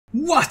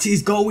What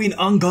is going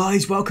on,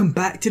 guys? Welcome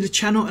back to the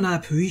channel and I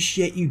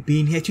appreciate you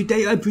being here.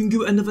 Today I bring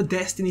you another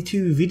Destiny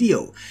 2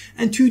 video,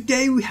 and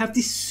today we have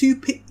this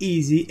super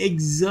easy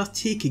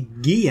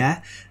exotic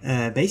gear,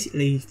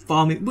 basically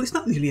farming. Well, it's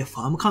not really a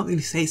farm, I can't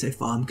really say it's a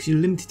farm because you're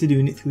limited to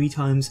doing it 3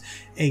 times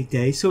a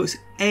day, so it's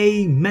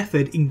a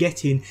method in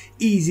getting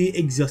easy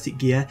exotic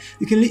gear.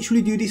 You can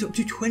literally do this up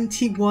to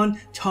 21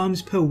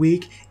 times per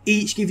week,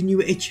 each giving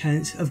you a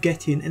chance of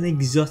getting an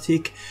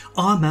exotic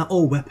armor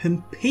or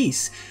weapon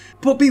piece.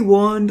 But be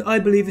warned, I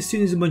believe as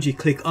soon as a Bungie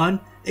click on,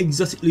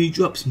 exotic loot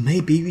drops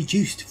may be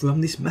reduced from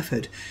this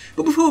method.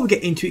 But before we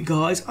get into it,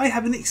 guys, I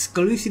have an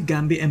exclusive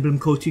Gambit emblem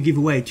code to give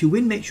away. To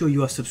win, make sure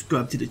you are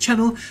subscribed to the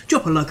channel,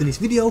 drop a like on this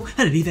video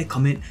and leave a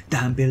comment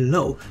down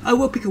below. I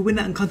will pick a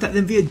winner and contact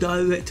them via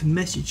direct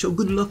message, so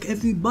good luck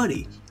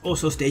everybody.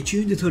 Also stay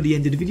tuned until the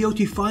end of the video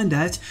to find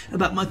out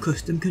about my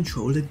custom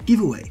controller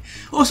giveaway.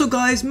 Also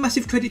guys,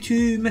 massive credit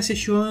to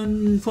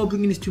Mesasean for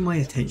bringing this to my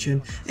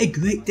attention. A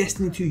great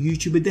Destiny 2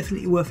 YouTuber,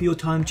 definitely worth your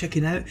time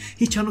checking out.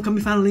 His channel can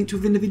be found linked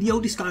within the video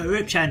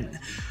description.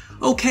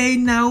 Okay,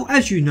 now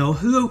as you know,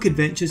 heroic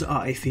adventures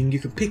are a thing you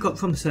can pick up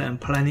from certain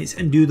planets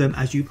and do them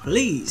as you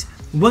please,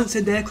 once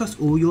a day across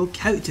all your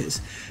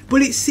characters.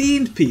 But it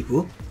seems,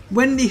 people,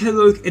 when the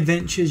heroic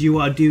adventures you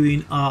are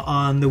doing are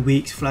on the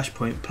week's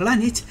Flashpoint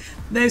planet,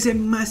 there's a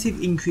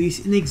massive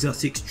increase in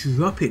exotics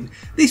dropping.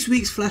 This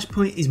week's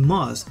Flashpoint is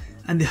Mars,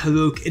 and the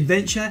heroic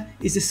adventure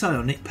is the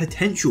Psionic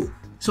Potential.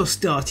 So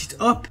start it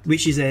up,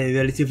 which is a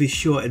relatively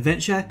short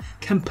adventure,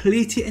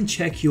 complete it and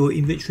check your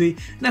inventory.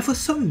 Now for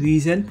some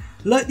reason,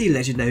 like the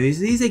legendaries,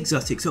 these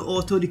exotics are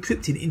auto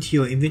decrypted into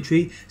your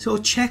inventory, so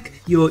check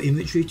your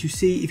inventory to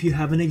see if you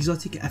have an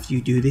exotic after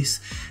you do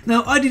this.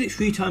 Now I did it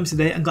 3 times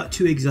today and got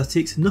 2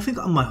 exotics, nothing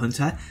on my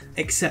hunter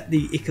except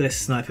the Icarus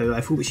sniper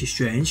rifle, which is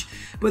strange.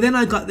 But then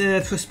I got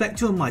the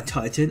Prospector on my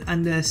Titan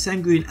and the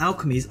Sanguine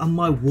Alchemies on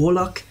my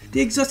Warlock.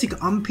 The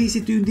exotic armor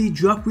pieces do indeed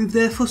drop with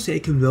their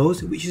Forsaken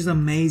Rose, which is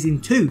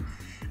amazing too.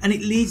 And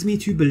it leads me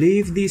to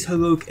believe these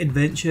heroic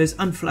adventures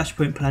on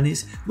Flashpoint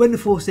planets, when the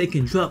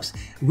Forsaken drops,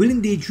 will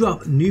indeed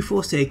drop new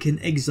Forsaken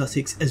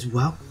exotics as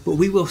well. But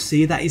we will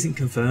see, that isn't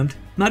confirmed.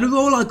 Now the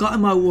roll I got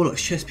in my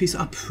Warlock's chest piece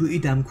are pretty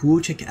damn cool,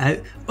 check it out.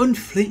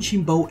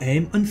 Unflinching bolt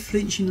aim,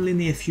 unflinching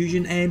linear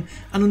fusion aim,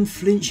 and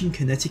unflinching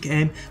kinetic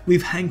aim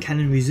with hand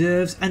cannon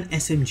reserves and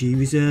SMG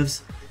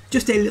reserves.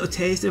 Just a little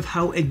taste of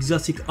how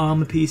exotic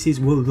armor pieces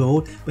will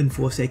roll when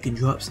Forsaken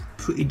drops.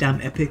 Pretty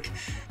damn epic.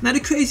 Now the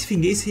crazy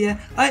thing is here,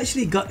 I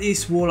actually got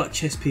this Warlock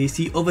chest piece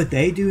the other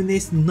day doing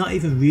this, not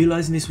even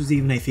realising this was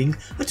even a thing.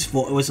 I just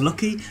thought I was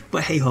lucky,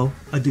 but hey ho,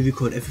 I do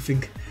record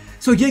everything.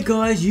 So yeah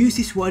guys, use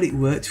this while it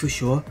works for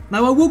sure.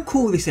 Now I will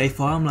call this a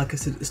farm like I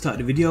said at the start of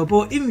the video,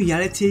 but in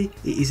reality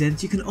it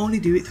isn't. You can only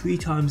do it 3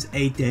 times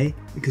a day,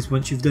 because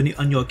once you've done it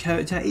on your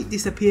character it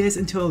disappears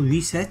until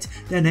reset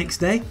the next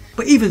day.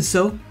 But even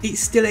so, it's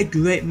still a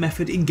great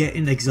method in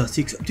getting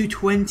exotics up to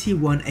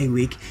 21 a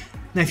week.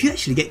 Now if you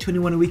actually get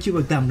 21 a week,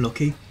 you're damn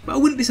lucky, but I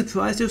wouldn't be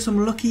surprised, there are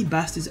some lucky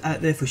bastards out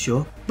there for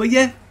sure. But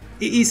yeah,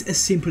 it is as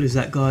simple as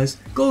that guys.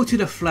 Go to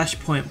the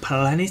Flashpoint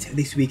planet,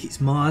 this week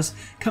it's Mars,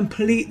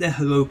 complete the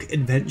heroic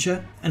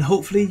adventure, and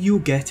hopefully you'll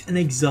get an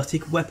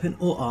exotic weapon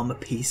or armor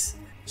piece.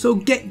 So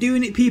get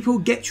doing it people,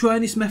 get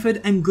trying this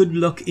method and good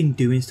luck in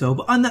doing so.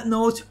 But on that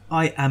note,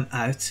 I am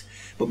out.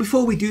 But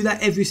before we do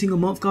that, every single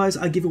month guys,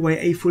 I give away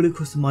a fully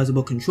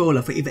customizable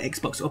controller for either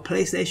Xbox or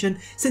PlayStation,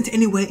 sent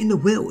anywhere in the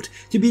world.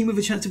 To be in with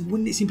a chance of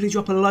winning it, simply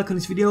drop a like on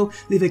this video,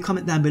 leave a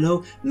comment down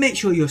below, make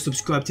sure you're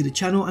subscribed to the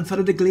channel and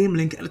follow the Gleam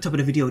link at the top of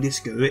the video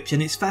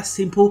description. It's fast,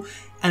 simple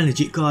and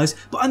legit guys.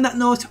 But on that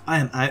note, I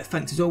am out.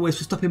 Thanks as always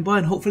for stopping by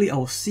and hopefully I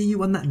will see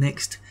you on that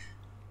next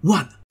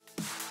one.